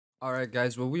Alright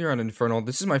guys, well we are on Infernal.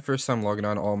 This is my first time logging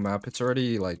on all map. It's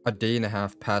already like a day and a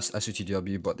half past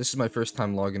SUTW, but this is my first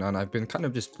time logging on. I've been kind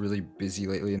of just really busy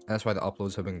lately, and that's why the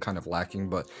uploads have been kind of lacking.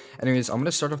 But anyways, I'm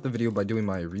gonna start off the video by doing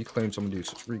my reclaim. So I'm gonna do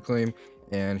reclaim,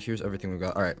 and here's everything we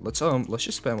got. Alright, let's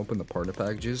just spam open the partner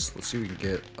packages. Let's see what we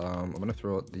can get. I'm gonna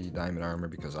throw out the diamond armor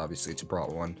because obviously it's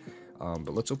brought one.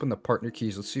 But let's open the partner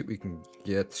keys. Let's see what we can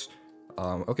get.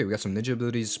 Okay, we got some ninja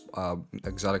abilities,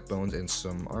 exotic bones, and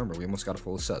some armor. We almost got a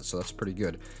full set, so that's pretty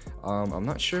good. I'm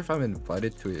not sure if I'm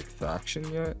invited to a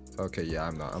faction yet. Okay, yeah,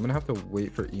 I'm not. I'm gonna have to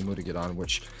wait for Emo to get on,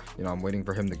 which, you know, I'm waiting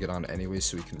for him to get on anyway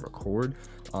so we can record.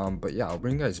 But yeah, I'll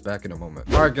bring you guys back in a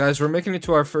moment. Alright guys, we're making it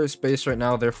to our first base right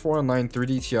now. They're 4 online,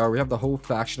 3DTR. We have the whole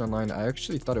faction online. I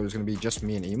actually thought it was gonna be just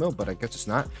me and Emo, but I guess it's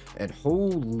not. And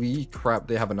holy crap,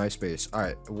 they have a nice base.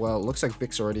 Alright, well, it looks like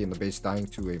Vic's already in the base dying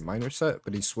to a miner set,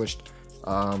 but he switched.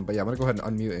 But yeah, I'm gonna go ahead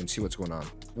and unmute and see what's going on.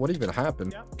 What even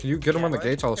happened? Yeah. Can you get him on the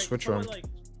gates? I'll switch him.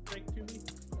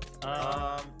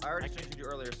 I already changed you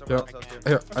earlier.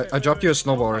 Here, I dropped you a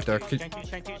snowball right there.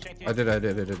 I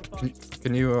did.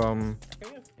 Can you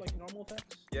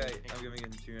Yeah, I'm giving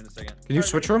it to you in a second. Can you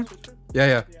switch room?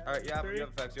 Yeah. Alright, yeah, you have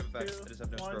effects. I just have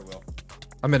no scroll wheel.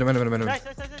 I'm in. Nice.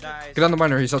 Get on the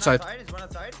miner. He's outside. Is one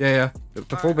outside? Yeah.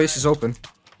 The full base is open.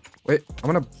 Wait,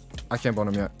 I can't bone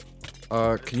him yet.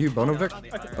 Can you bone him, Vic?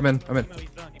 I'm in.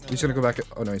 He's gonna go back.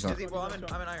 Oh no, he's not. Well,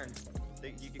 I'm in iron.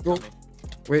 You can Go. kill me.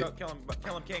 Wait. Kill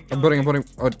him, King. I'm boning.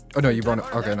 Oh no, you bone him.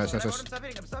 Okay, nice. Stop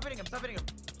hitting him.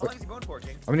 How long is he going for,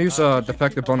 King? I'm gonna use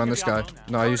defective bone on this guy.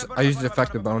 No, I use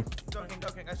defective bone. Go,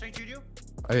 King. I strength you.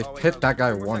 I hit that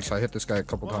guy once. I hit this guy a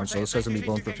couple times, so this guy's gonna be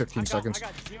boned for 15 seconds.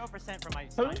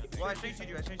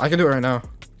 I can do it right now.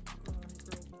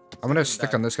 I'm gonna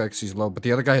stick on this guy because he's low, but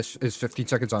the other guy is 15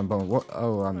 seconds on bone. What?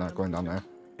 Oh, I'm not going down there.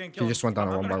 He just went down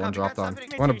a 1x1 drop down.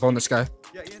 I want to bone this guy.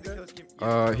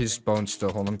 He's boned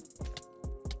still. Hold on.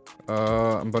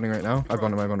 I'm boning right now. I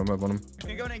bone him. Get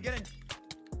in.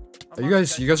 Are you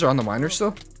guys are on the miner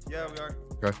still? Yeah, we are.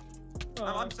 Okay.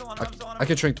 I'm still on. I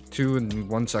can shrink 2 in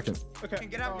 1 second. Okay.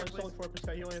 Get out here, please.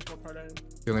 4%. He only has 1 part iron.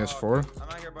 He only has 4. I'm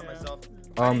out here by myself.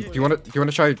 Do you want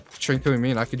to try shrink 2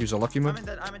 me, and I could use a lucky move?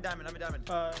 I'm in diamond.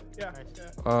 Yeah.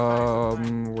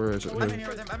 Where is it? I'm in here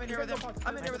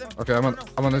with him. Okay, I'm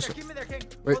on this. Keep me there, King.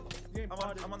 Wait.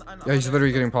 I'm Yeah, he's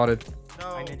literally getting potted.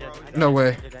 No, No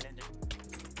way.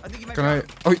 I think he might Can I?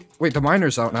 Oh wait, the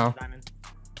miner's out now.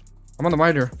 I'm on the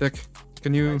miner, Vic.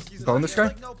 Can you bone this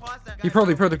guy? He pearled.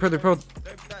 That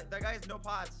guy has no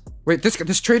pots. Wait,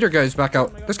 this trader guy's back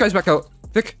out. This guy's back out.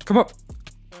 Vic, come up.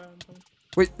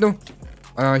 Wait, no.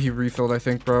 He refilled, I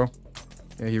think, bro.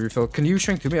 Yeah, he refilled. Can you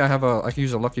shrink to me? I can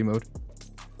use a lucky mode.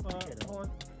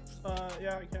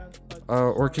 Yeah, I can.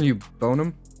 Or can you bone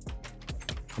him?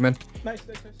 I'm in. Nice.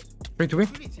 Shrink to me?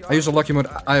 I use a lucky mode.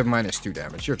 I have -2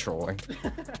 damage. You're trolling.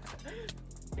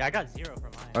 Yeah, I got 0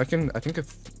 from mine. I think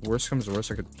if worse comes to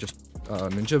worse, I could just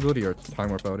ninja ability or time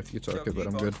warp out if you talk it, but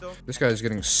I'm good. This guy is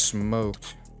getting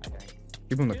smoked.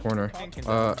 Keep him in the corner.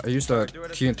 I used the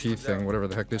TNT thing, whatever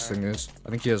the heck this thing is. I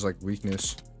think he has like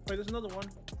weakness. Wait, there's another one.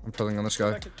 I'm pulling on this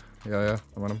guy. Yeah,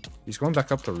 I'm on him. He's going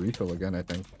back up to refill again, I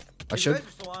think. I should.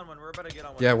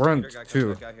 Yeah, we're on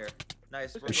 2.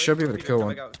 We should be able to kill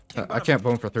one. I can't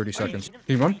bone for 30 seconds. Can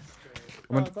you run?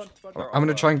 I'm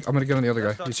gonna get on the other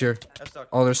guy. He's here.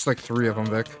 Oh, there's like 3 of them,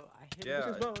 Vic.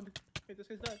 Yeah.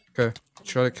 Okay,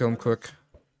 try to kill him quick.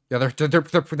 Yeah,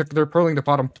 they're pulling the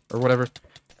bottom or whatever.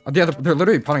 Yeah, they're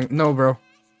literally potting. No, bro.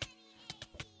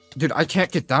 Dude, I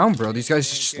can't get down, bro. These guys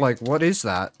just like, what is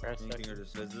that?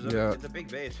 Yeah. It's a big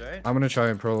base, right? I'm gonna try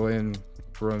and pro in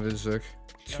run this Vic.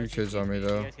 2 kids on me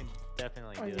though.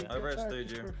 Definitely do that. I rested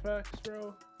you.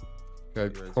 Okay,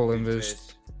 pull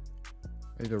invis.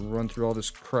 I need to run through all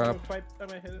this crap.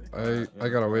 I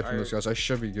gotta wait from those guys. I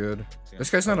should be good. This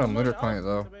guy's not on litter client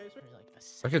though.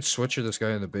 I could switcher this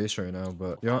guy in the base right now,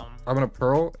 but you know, I'm gonna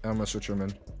pearl and I'm gonna switch him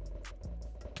in.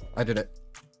 I did it.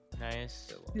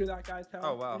 Nice. You're that guy, pal.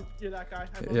 Oh wow. You're that guy.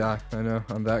 Yeah, I know.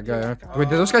 I'm that guy. Wait,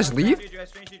 did those guys leave?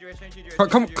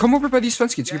 Come over by these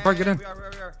fence gates. You can probably get in.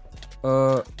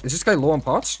 Is this guy low on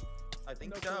pots? I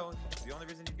think so. It's the only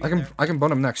reason you I can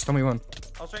bone him next. Tell me when.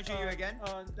 I'll strength you again.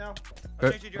 Now.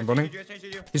 Okay, I'm boning.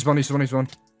 He's boned.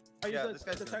 Yeah, this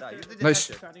guy's gonna die.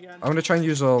 Nice. I'm gonna try and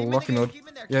use a lucky mode.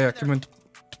 Yeah, come in.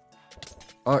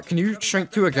 Can you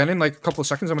shrink 2 again in like a couple of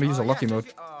seconds? I'm gonna use a lucky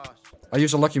mode. I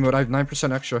use a lucky mode. I have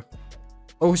 9% extra.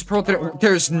 Oh, his pearl didn't.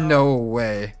 There's no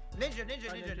way. Ninja.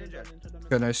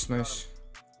 Okay, nice. He's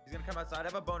gonna come outside. I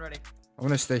have a bone ready. I'm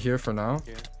gonna stay here for now.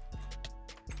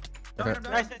 Okay.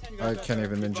 I can't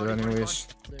even ninja anyways.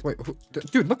 Wait,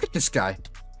 dude, look at this guy.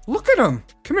 Look at him.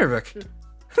 Come here, Vic.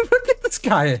 Look at this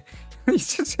guy.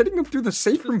 He's just hitting him through the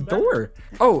safe room door.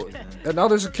 Oh, and now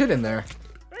there's a kid in there.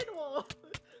 Raidable.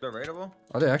 They're raidable?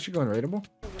 Are they actually going raidable?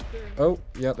 Oh,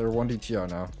 yeah, they're 1DTR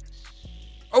now.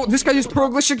 Oh, this guy just pro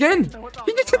glitched again.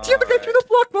 He just hit the other guy through the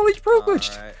block while he's pro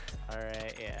glitched.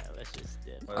 Alright, yeah, let's just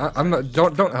dip. I'm not.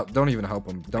 Don't even help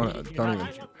him. Don't even.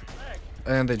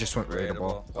 And they just went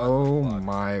raidable. Oh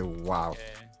my wow. Okay.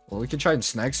 Well, we can try and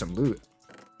snag some loot.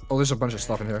 Oh, there's a bunch of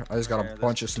stuff in here. I just got a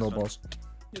bunch of snowballs.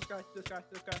 This guy.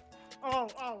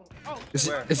 Oh.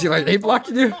 Is he like A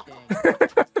blocking you? Are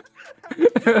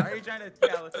you trying to,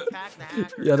 yeah, let's attack the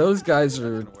hacker. Yeah, those guys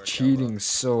are cheating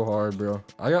so hard, bro.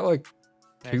 I got like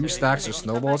 2 stacks of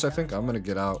snowballs, I think. I'm gonna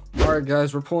get out. Alright,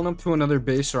 guys, we're pulling up to another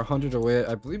base. We're 100 away.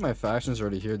 I believe my faction's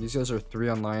already here. These guys are 3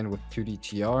 online with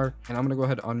 2DTR. And I'm gonna go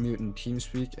ahead, unmute and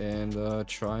TeamSpeak, and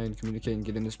try and communicate and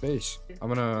get in this base. I'm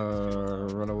gonna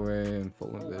run away and pull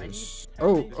in this.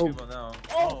 Oh,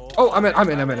 I'm in. I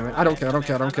don't care. I'm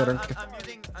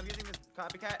using this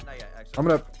copycat. Not yet,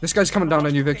 actually. This guy's coming down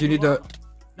on you, Vic. You need to.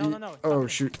 No. Oh,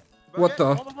 shoot. What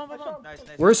the? Nice.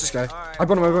 Where is this guy? Alright, I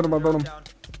bought him.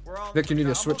 We're all- Vic, you need to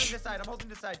I'm switch. I'm holding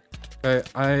this side. Okay,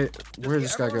 where did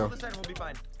this guy Everyone go? hold this side and we'll be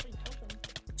fine.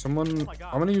 Someone,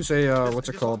 I'm gonna use a, what's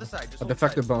it Just hold called? this side, just A hold this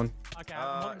defective side. bone. Okay,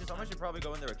 Someone should probably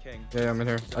go in there with King. Yeah, I'm in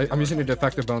here. I'm using a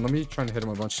defective bone. Let me try and hit him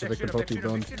a bunch so they can both be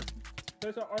boned.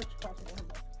 There's an arch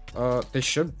possible. They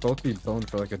should both be boned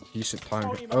for like a decent time.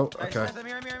 Oh, okay. Nice, I'm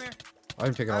here.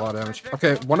 I'm taking a lot of damage.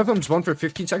 Okay, one of them's boned for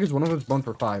 15 seconds, one of them's boned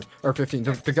for 5. Or 15.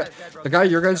 The guy,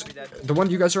 the one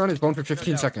you guys are on is boned for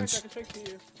 15 seconds.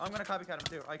 I'm gonna copycat him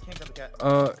too. I can't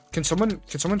copycat. Can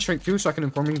someone shrink too so I can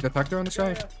inform the detector on this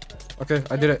guy? Okay,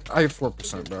 I did it. I have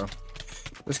 4%, bro.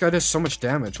 This guy does so much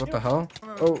damage. What the hell?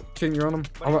 Oh, King, you're on him.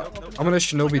 I'm gonna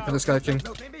shinobi to this guy, King.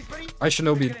 I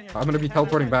shinobi. I'm gonna be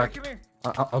teleporting back.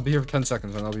 I'll be here for 10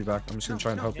 seconds and I'll be back. I'm just gonna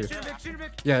try and help you.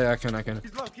 Yeah, I can.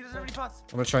 He's low. He doesn't have any pots.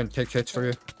 I'm gonna try and take hits for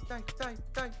you. Die.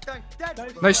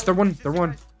 Nice, they're one.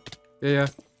 Yeah.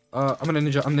 I'm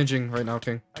ninjing right now,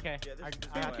 King. Okay. I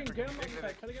can get him on the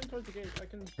side. Can I get him towards the gate?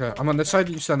 Okay, I'm on this side,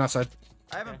 you stand that side.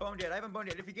 I haven't boned yet.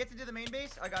 If he gets into the main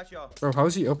base, I got y'all. Bro, how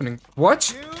is he opening?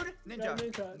 What? Dude,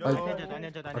 ninja. No.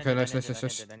 Okay, nice.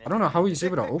 I don't know how he's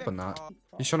able to open that.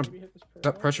 He's trying to...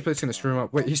 That pressure plate's gonna screw him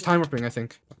up. Wait, he's time warping, I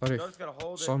think. I thought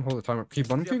I saw him hold the timer. Can you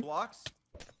bun him? Blocks?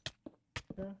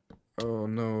 Oh,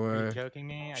 no Are you way. joking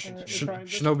me? I can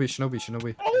Shinobi.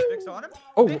 Vic's on him?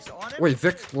 Oh, Vic's on him? wait,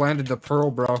 Vic landed the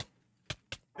pearl, bro.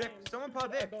 Vic, someone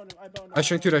pod Vic. I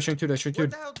shrink dude. What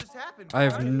the hell just happened? I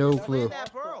have How did no you clue. play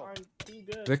that pearl?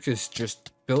 Vic is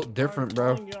just built different,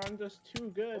 bro. I'm just too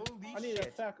good. Holy I need a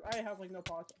shit. sack. I have like no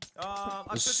pots. I'm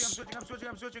This-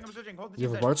 switching. Hold the You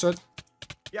have a G bard side?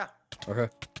 Yeah. Okay.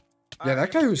 Yeah,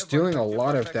 that guy was dealing a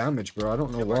lot of damage, bro. I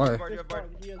don't know why.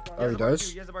 Oh, he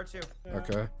does? He has a bar too.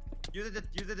 Okay. Use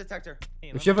the detector.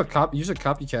 If you have a use a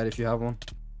copycat if you have one.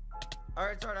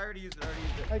 Alright, sorry, I already used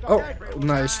it. Oh,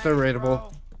 nice. They're raidable.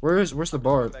 Bro. Where's the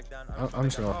bard? Back down. I'm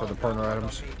just gonna offer the partner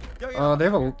items. Yo. They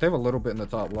have a little bit in the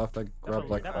top left. I grabbed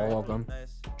like all of them.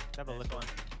 Nice. Double Nice lift one.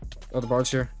 Oh, the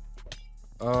bard's here.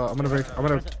 I'm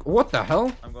gonna. What the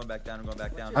hell? I'm going back down.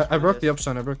 I broke the up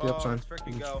sign. I broke the up Oh, sign. let's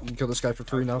freaking go. You can kill this guy for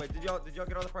free now. Wait, did y'all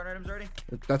get all the partner items already?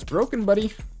 That's broken,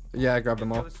 buddy. Yeah, I grabbed them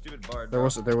Kill all. this stupid bard, There bro.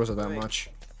 wasn't that Wait. much.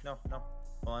 No. Hold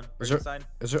on. Is Break there- the sign.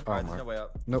 Is there? Oh Alright, there's no my. way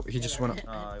up. No, he just went up.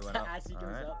 Oh, he went up.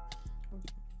 Alright.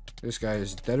 This guy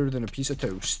is deader than a piece of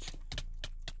toast.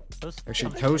 Those-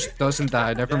 Actually, toast doesn't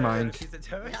die. Never mind. Piece of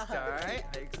toast, alright.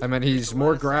 I meant he's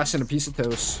more grass than a piece of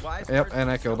toast. Yep, and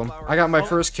I killed him. I got my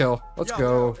first kill. Let's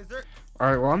go.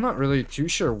 Alright, well, I'm not really too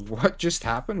sure what just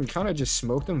happened. We kind of just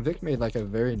smoked him. Vic made like a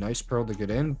very nice pearl to get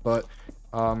in, but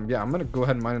yeah, I'm gonna go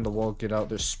ahead and mine in the wall, get out.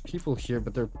 There's people here,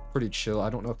 but they're pretty chill. I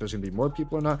don't know if there's gonna be more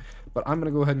people or not, but I'm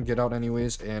gonna go ahead and get out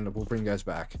anyways, and we'll bring you guys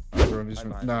back.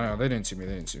 No, they didn't see me.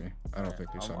 I don't think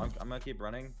they saw me. I'm gonna keep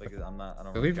running. Like, I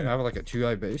don't Do they even have like a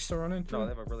 2i base to run into? No, they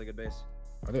have a really good base.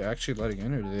 Are they actually letting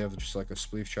in, or do they have just like a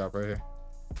spleef chop right here?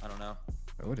 I don't know.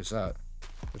 Oh, what is that?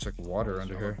 There's like water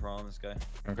under here. Problem, this guy.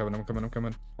 I'm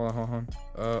coming. Hold on.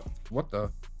 What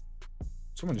the?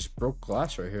 Someone just broke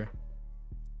glass right here.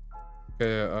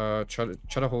 Okay,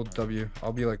 try to hold W.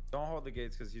 I'll be like, Don't hold the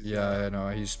gates because he's. yeah, I know,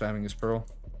 he's spamming his pearl.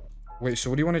 Wait, so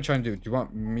what do you want to try and do? Do you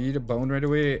want me to bone right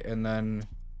away, and then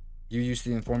you use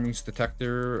the informings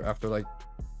detector after like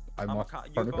I You mock bone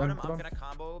partner him. band I'm put on? gonna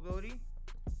combo ability.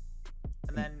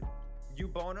 And then you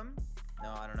bone him. No,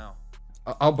 I don't know.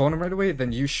 I'll bone him right away,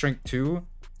 then you shrink 2,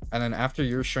 and then after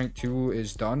your shrink 2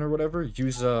 is done or whatever,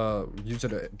 use a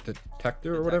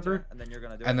detector or whatever, And then you're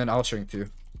gonna do and it. then I'll shrink 2.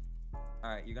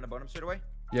 Alright, you gonna bone him straight away?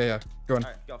 Yeah, go on.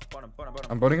 Alright, go. Bone him.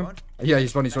 I'm boning him. Bone? Yeah,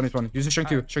 he's bunny. Use a shrink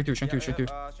 2. Alright. Shrink 2. Shrink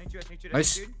two,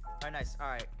 Nice. dude. Alright, nice.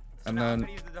 Alright. So And now I'm then-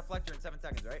 gonna use the deflector in 7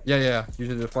 seconds, right? Yeah. Use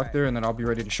the deflector, and then I'll be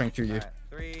ready to shrink through you. Alright.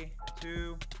 3,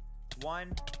 2,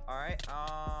 1. Alright.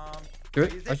 Do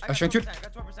it. used I got shrink you. 12%, I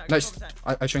got 12%, I got Nice.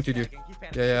 12%. I shrinked you, Keep dude. panicking, keep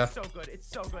panicking. Yeah. It's so good. It's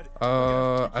so good.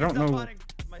 I don't know.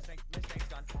 My snank's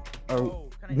gone. Oh,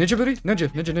 can I- ninja ability?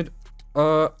 Ninja.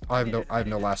 I have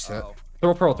no last hit. Uh-oh.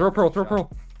 Throw a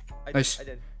pearl. I Nice.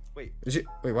 Did. Wait. Is it?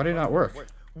 Wait, why did it not work?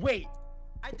 Wait.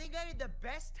 I think I did the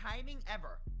best timing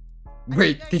ever.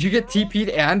 Wait, did you get TP'd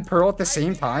and pearl at the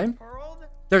same time?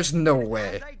 There's no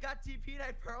way. As I got TP'd,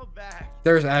 I pearled back.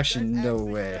 There's actually no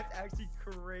way. That's actually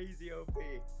crazy OP.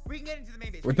 We can get into the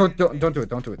main base. Wait, don't do it. Don't do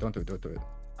it. I'm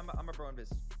a pro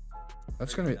invis.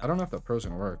 That's gonna be. I don't know if that pro's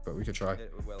gonna work, but we could try.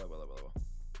 It will.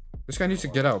 This guy needs to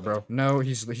get out, bro. No,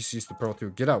 he's used the pearl too.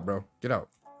 Get out, bro. Get out.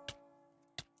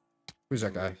 Who's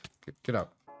that guy? Get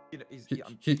out.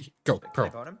 He go Can I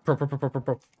bone him?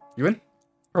 pro. You in?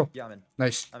 Yeah, I'm in.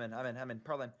 Nice. I'm in.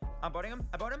 Pearl in. I'm boning him.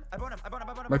 I bone him.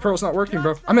 My pearl's not working,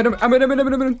 bro. I'm in. I'm in.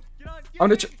 I'm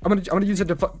gonna use a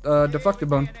deflected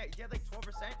bone. He had like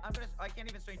 12%. I can't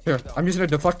even strain Here, though. I'm using a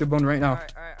deflected bone right now.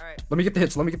 Alright. Let me get the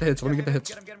hits. Get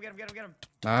him.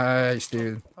 Nice,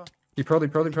 dude. He pearled.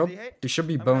 He should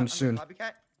be boned soon.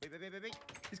 Copycat. Wait.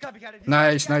 He's copycatted.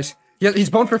 Nice. Yeah, he's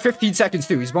boned for 15 seconds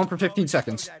too. He's boned for 15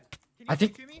 seconds. I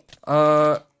think.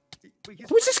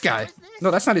 Who's this guy? No,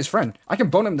 that's not his friend. I can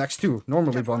bone him next too.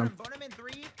 Normally bone him. Bone him in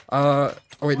 3. Oh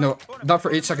wait, no, not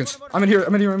for 8 seconds. I'm in here.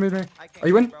 Are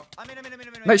you in? I'm in.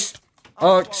 Nice. I'm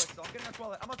on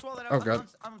Oh, God.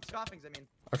 I'm scoffings, I mean.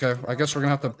 Okay, I guess we're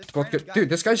gonna have to both get. Dude,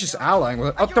 this guy's just allying with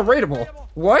it. Up the raidable.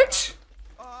 What?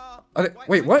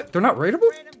 Wait, what? They're not raidable?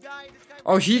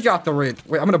 Oh, he got the raid.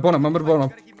 Wait, I'm gonna bone him. I bone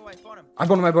him.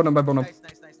 I bone him. Nice.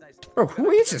 Bro,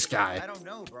 who is this guy? I don't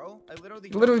know, bro. I He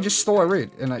literally just stole a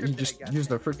raid, and he just used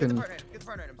the freaking. Get the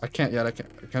partner items. I can't yet. I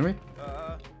can't. Can we?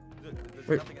 There's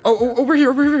Wait. nothing in Oh, over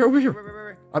here. Wait.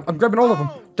 I'm grabbing all of them.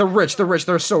 They're rich.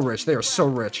 They're so rich. They are so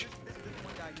rich. This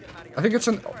one guy, get him out of here. I think it's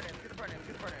an. Get the partner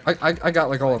items. I got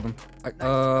like all of them.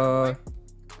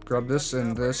 Grab this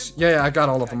and this. Yeah, I got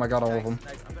all of them. Nice. I'm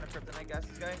gonna kryptonite gas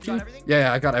this guy. You got everything?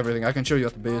 Yeah, I got everything. I can show you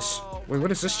at the base. Wait,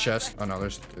 what is this chest? Oh no,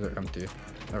 they're empty.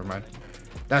 Never mind.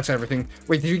 That's everything.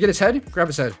 Wait, did you get his head? Grab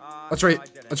his head. That's right. No, I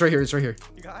didn't. That's right here. It's right here.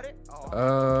 You got it?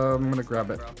 Oh. I'm gonna grab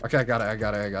it. Okay, I got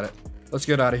it. Let's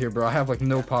get out of here, bro. I have like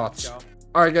no pots. Go.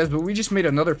 Alright guys, but we just made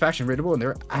another faction raidable and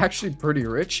they're actually pretty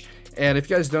rich. And if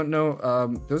you guys don't know,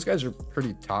 those guys are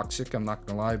pretty toxic, I'm not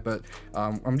gonna lie, but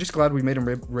I'm just glad we made them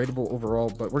raidable overall.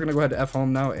 But we're gonna go ahead to F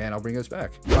home now and I'll bring us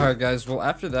back. Alright guys, well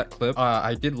after that clip,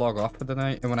 I did log off for the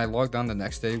night, and when I logged on the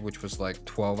next day, which was like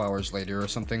 12 hours later or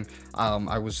something,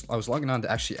 I was logging on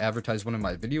to actually advertise one of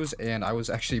my videos, and I was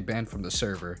actually banned from the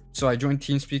server. So I joined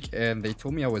TeamSpeak and they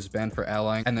told me I was banned for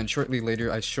allying, and then shortly later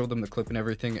I showed them the clip and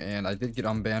everything, and I did get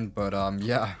unbanned, but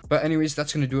yeah. But anyways,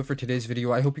 that's gonna do it for today's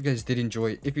video. I hope you guys did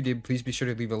enjoy. If you did, please be sure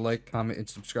to leave a like, comment, and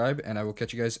subscribe, and I will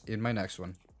catch you guys in my next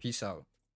one. Peace out.